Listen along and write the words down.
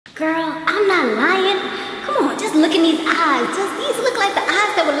Girl, I'm not lying. Come on, just look in these eyes. Does these look like the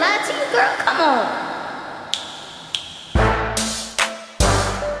eyes that would lie to you, girl? Come on.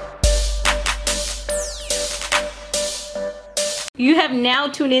 You have now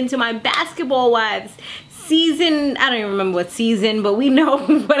tuned into my Basketball Wives season. I don't even remember what season, but we know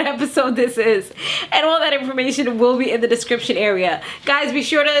what episode this is, and all that information will be in the description area. Guys, be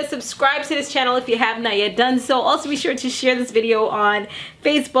sure to subscribe to this channel if you have not yet done so. Also be sure to share this video on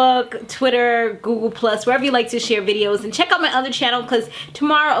Facebook, Twitter, Google+, wherever you like to share videos, and check out my other channel, because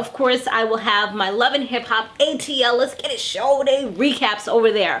tomorrow, of course, I will have my Love and Hip Hop ATL Let's Get It Show Day recaps over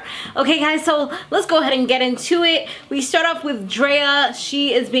there. Okay guys, so let's go ahead and get into it. We start off with Draya.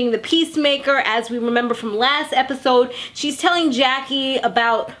 She is being the peacemaker, as we remember from last episode. She's telling Jackie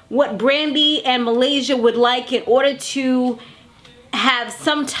about what Brandy and Malaysia would like in order to have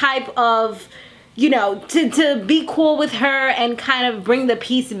some type of, you know, to be cool with her and kind of bring the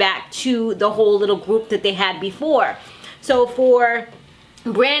peace back to the whole little group that they had before. So for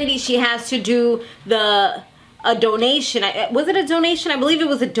Brandy, she has to do a donation. Was it a donation? I believe it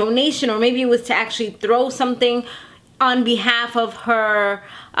was a donation, or maybe it was to actually throw something on behalf of her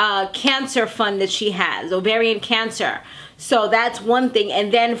cancer fund that she has, ovarian cancer. So that's one thing.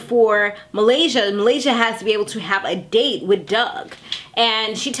 And then for Malaysia has to be able to have a date with Doug.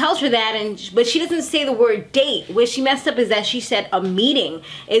 And she tells her that, but she doesn't say the word date. Where she messed up is that she said a meeting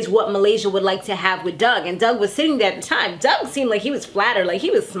is what Malaysia would like to have with Doug. And Doug was sitting there at the time. Doug seemed like he was flattered, like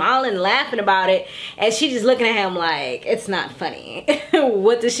he was smiling and laughing about it. And she just looking at him like, it's not funny.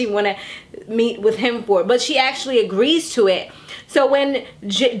 What does she want to meet with him for? But she actually agrees to it. So when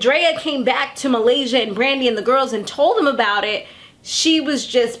Draya came back to Malaysia and Brandy and the girls and told them about it, she was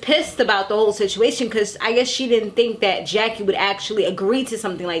just pissed about the whole situation, because I guess she didn't think that Jackie would actually agree to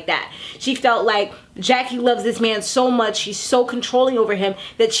something like that. She felt like Jackie loves this man so much, she's so controlling over him,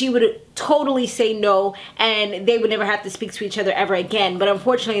 that she would totally say no and they would never have to speak to each other ever again. But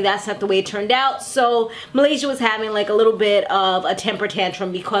unfortunately, that's not the way it turned out. So Malaysia was having like a little bit of a temper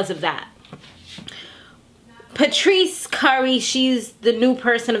tantrum because of that. Patrice Curry, she's the new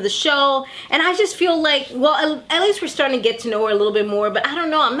person of the show, and I just feel like, well, at least we're starting to get to know her a little bit more, but I don't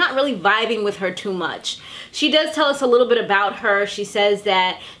know, I'm not really vibing with her too much. She does tell us a little bit about her. She says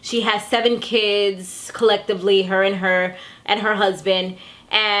that she has 7 kids collectively, her and her husband,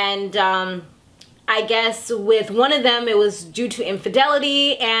 and I guess with one of them it was due to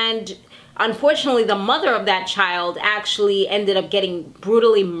infidelity, and unfortunately, the mother of that child actually ended up getting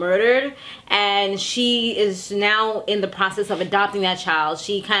brutally murdered, and she is now in the process of adopting that child.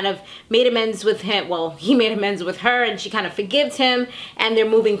 She kind of made amends with him. Well, he made amends with her, and she kind of forgives him, and they're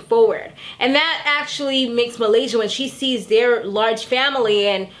moving forward. And that actually makes Malaysia, when she sees their large family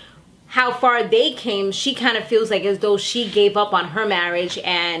and how far they came, she kind of feels like as though she gave up on her marriage.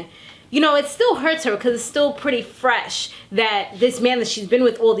 And you know, it still hurts her because it's still pretty fresh that this man that she's been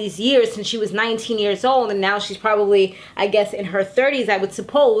with all these years, since she was 19 years old, and now she's probably, I guess, in her 30s, I would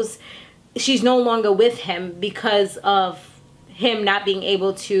suppose, she's no longer with him because of him not being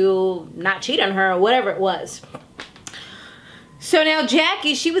able to not cheat on her or whatever it was. So now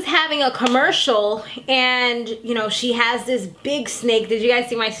Jackie, she was having a commercial, and you know, she has this big snake. Did you guys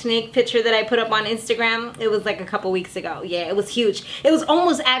see my snake picture that I put up on Instagram? It was like a couple weeks ago. Yeah, it was huge. It was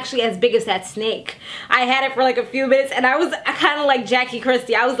almost actually as big as that snake. I had it for like a few minutes, and I was kind of like Jackie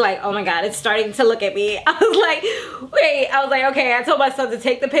Christie. I was like, oh my god, it's starting to look at me. I was like, wait. I was like, okay. I told my son to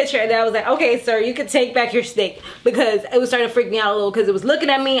take the picture, and then I was like, okay, sir, you can take back your snake, because it was starting to freak me out a little, because it was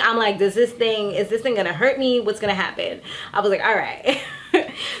looking at me. I'm like, is this thing gonna hurt me? What's gonna happen? I was like, all right.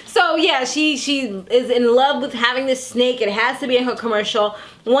 So yeah, she is in love with having this snake. It has to be in her commercial.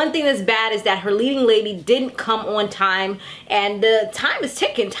 One thing that's bad is that her leading lady didn't come on time, and the time is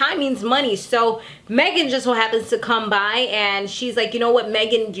ticking. Time means money. So Megan just so happens to come by, and she's like, you know what,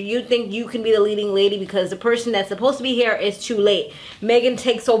 Megan, do you think you can be the leading lady, because the person that's supposed to be here is too late. Megan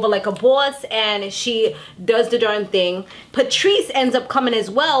takes over like a boss, and she does the darn thing. Patrice ends up coming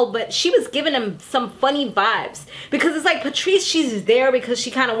as well, but she was giving him some funny vibes, because it's like Patrice, she's there because she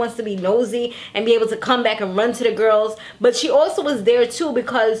kind of wants to be nosy and be able to come back and run to the girls, but she also was there too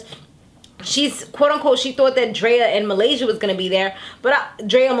because she's, quote unquote, she thought that Draya and Malaysia was going to be there, but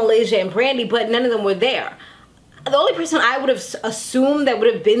Draya, Malaysia, and Brandy, but none of them were there. The only person I would have assumed that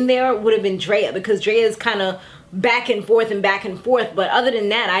would have been there would have been Draya, because Draya is kind of back and forth, but other than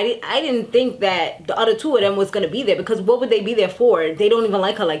that, I didn't think that the other two of them was going to be there, because what would they be there for? They don't even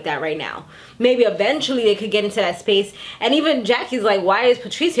like her like that right now. Maybe eventually they could get into that space. And even Jackie's like, why is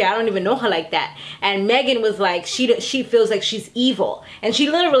Patrice here? I don't even know her like that. And Megan was like, she feels like she's evil, and she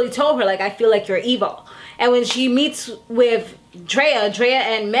literally told her, like, I feel like you're evil. And when she meets with Draya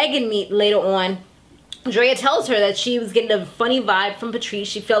and Megan meet later on. Draya tells her that she was getting a funny vibe from Patrice.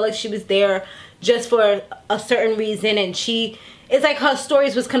 She felt like she was there just for a certain reason, and it's like her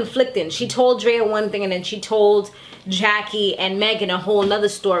stories was conflicting. She told Draya one thing, and then she told Jackie and Megan a whole nother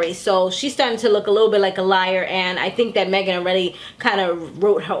story. So she's starting to look a little bit like a liar, and I think that Megan already kind of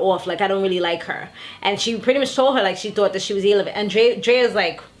wrote her off. Like, I don't really like her. And she pretty much told her like she thought that she was irrelevant. And Draya's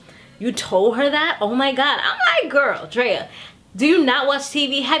like, you told her that? Oh my God. I'm like, girl, Draya, do you not watch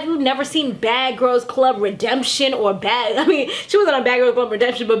TV? Have you never seen Bad Girls Club Redemption or I mean, she wasn't on Bad Girls Club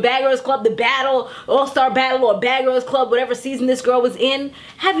Redemption, but Bad Girls Club The Battle, All-Star Battle, or Bad Girls Club, whatever season this girl was in?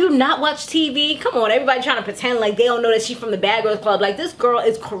 Have you not watched TV? Come on, everybody trying to pretend like they don't know that she's from the Bad Girls Club. Like, this girl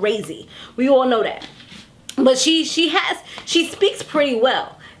is crazy. We all know that. But she speaks pretty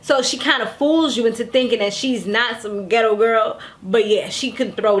well. So she kind of fools you into thinking that she's not some ghetto girl. But yeah, she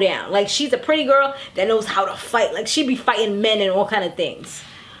can throw down. Like, she's a pretty girl that knows how to fight. Like, she be fighting men and all kind of things.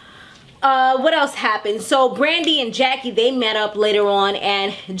 What else happened? So Brandy and Jackie, they met up later on.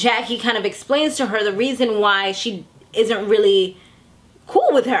 And Jackie kind of explains to her the reason why she isn't really cool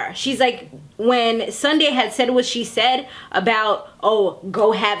with her. She's like, when Sunday had said what she said about, oh,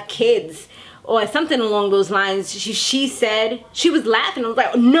 go have kids, or something along those lines, she said, she was laughing. I was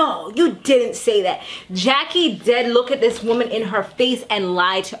like, no, you didn't say that. Jackie did look at this woman in her face and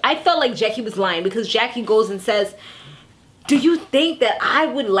lied to her. I felt like Jackie was lying, because Jackie goes and says, do you think that I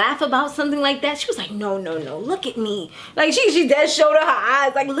would laugh about something like that? She was like, no, no, no, look at me. Like, she dead showed her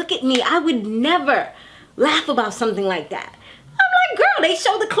eyes, like, look at me. I would never laugh about something like that. I'm like, girl, they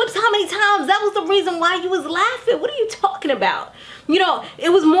showed the clips how many times? That was the reason why you was laughing. What are you talking about? You know,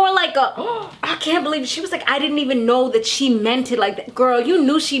 it was more like a, oh, I can't believe it. She was like, I didn't even know that she meant it like that. Girl, you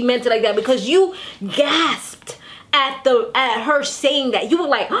knew she meant it like that, because you gasped at her saying that. You were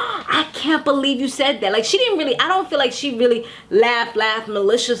like, oh, I can't believe you said that. Like, she didn't really, I don't feel like she really laughed,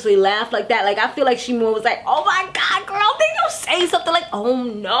 maliciously laughed like that. Like, I feel like she more was like, oh my God, girl, did you say something? Like, oh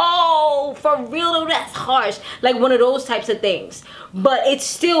no, for real though, that's harsh. Like, one of those types of things. But it's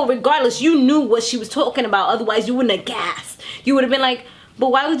still, regardless, you knew what she was talking about. Otherwise, you wouldn't have gasped. You would have been like,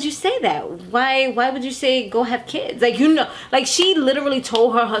 but why would you say that? Why would you say go have kids? Like, you know, like, she literally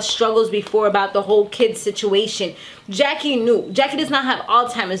told her struggles before about the whole kid situation. Jackie knew. Jackie does not have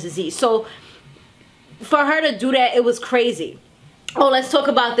Alzheimer's disease. So for her to do that, it was crazy. Oh, let's talk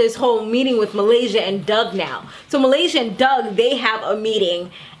about this whole meeting with Malaysia and Doug now. So Malaysia and Doug, they have a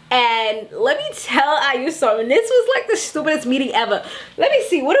meeting. And let me tell you something. This was like the stupidest meeting ever. Let me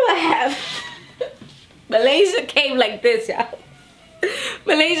see. What do I have? Malaysia came like this, y'all.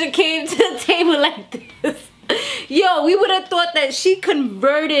 Malaysia came to the table like this. Yo, we would have thought that she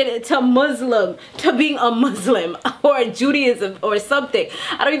converted to Muslim, to being a Muslim, or Judaism or something.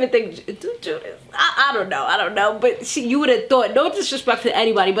 I don't even think Judaism. I don't know. But you would have thought, no disrespect to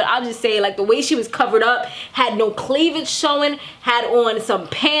anybody, but I'll just say, like, the way she was covered up, had no cleavage showing, had on some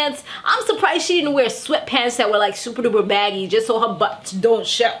pants. I'm surprised she didn't wear sweatpants that were like super duper baggy, just so her butts don't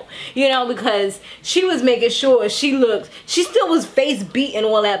show. You know, because she was making sure she still was face beat and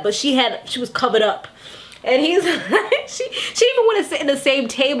all that, but she was covered up. And he's like, she didn't even want to sit in the same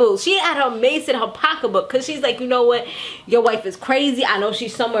table. She had her mace in her pocketbook, because she's like, you know what? Your wife is crazy. I know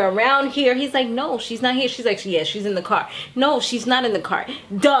she's somewhere around here. He's like, no, she's not here. She's like, yeah, she's in the car. No, she's not in the car.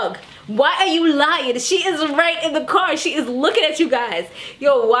 Doug, why are you lying? She is right in the car. She is looking at you guys.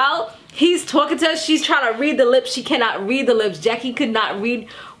 Yo, while he's talking to her, she's trying to read the lips. She cannot read the lips. Jackie could not read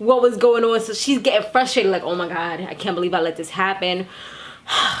what was going on. So she's getting frustrated, like, oh my God, I can't believe I let this happen.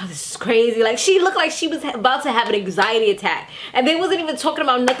 This is crazy. Like, she looked like she was about to have an anxiety attack, and they wasn't even talking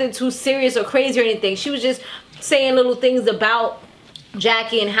about nothing too serious or crazy or anything. She was just saying little things about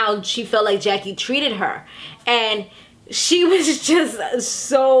Jackie and how she felt like Jackie treated her, and she was just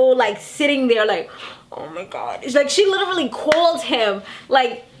so, like, sitting there like, oh my God. It's like she literally called him,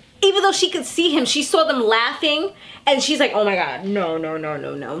 like, even though she could see him, she saw them laughing, and she's like, oh my God, no,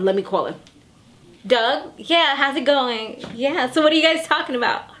 let me call him. Doug, yeah, how's it going? Yeah, so what are you guys talking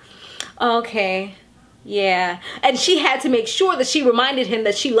about? Okay, yeah. And she had to make sure that she reminded him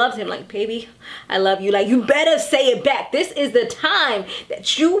that she loved him. Like, baby, I love you. Like, you better say it back. This is the time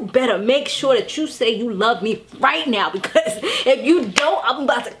that you better make sure that you say you love me right now, because if you don't, I'm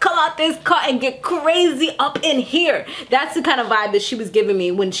about to come out this car and get crazy up in here. That's the kind of vibe that she was giving me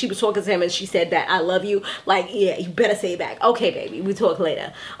when she was talking to him and she said that I love you. Like, yeah, you better say it back. Okay, baby, we talk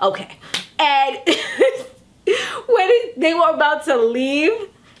later. Okay. And when they were about to leave,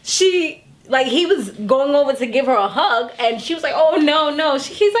 he was going over to give her a hug, and she was like, oh no.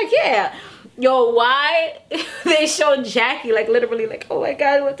 He's like, yeah. Yo, why? They showed Jackie, like, literally, like, oh my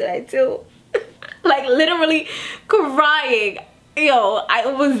God, what did I do? Like literally crying. Yo, I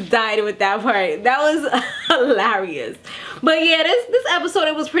almost died with that part. That was hilarious. But yeah, this episode,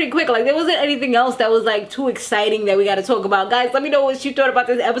 it was pretty quick. Like there wasn't anything else that was like too exciting that we got to talk about. Guys, let me know what you thought about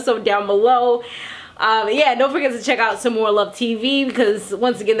this episode down below. Yeah, don't forget to check out Samore Love TV, because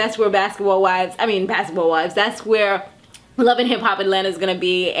once again, that's where Basketball Wives, that's where Love and Hip Hop Atlanta is gonna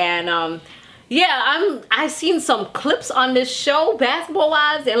be. And yeah, I've seen some clips on this show, Basketball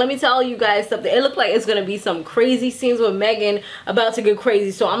Wives, and let me tell you guys something. It looked like it's gonna be some crazy scenes with Megan about to get crazy,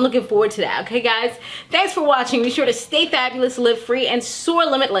 so I'm looking forward to that. Okay, guys, thanks for watching. Be sure to stay fabulous, live free, and soar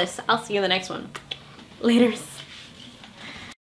limitless. I'll see you in the next one. Laters.